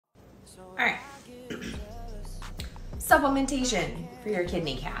All right. Supplementation for your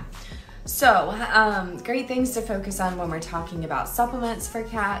kidney cat. So, great things to focus on when we're talking about supplements for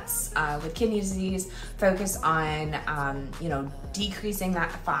cats with kidney disease. Focus on, decreasing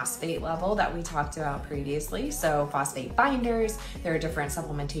that phosphate level that we talked about previously. So, phosphate binders, there are different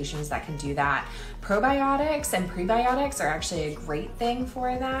supplementations that can do that. Probiotics and prebiotics are actually a great thing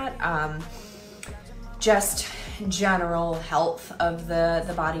for that. Just general health of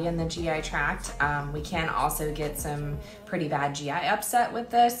the body and the GI tract. We can also get some pretty bad GI upset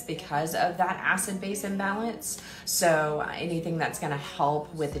with this because of that acid-base imbalance. So anything that's gonna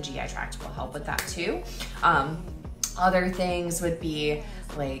help with the GI tract will help with that too. Other things would be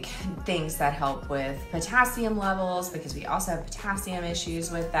like things that help with potassium levels, because we also have potassium issues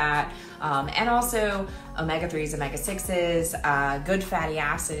with that. And also omega-3s, omega-6s, good fatty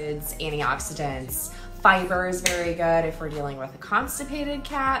acids, antioxidants. Fiber is very good if we're dealing with a constipated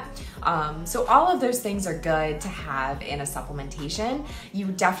cat. So all of those things are good to have in a supplementation. You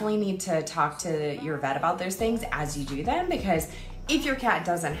definitely need to talk to your vet about those things as you do them, because if your cat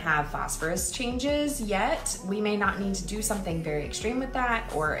doesn't have phosphorus changes yet, we may not need to do something very extreme with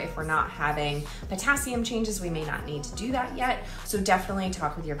that, or if we're not having potassium changes, we may not need to do that yet. So definitely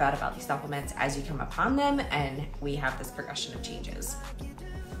talk with your vet about these supplements as you come upon them and we have this progression of changes.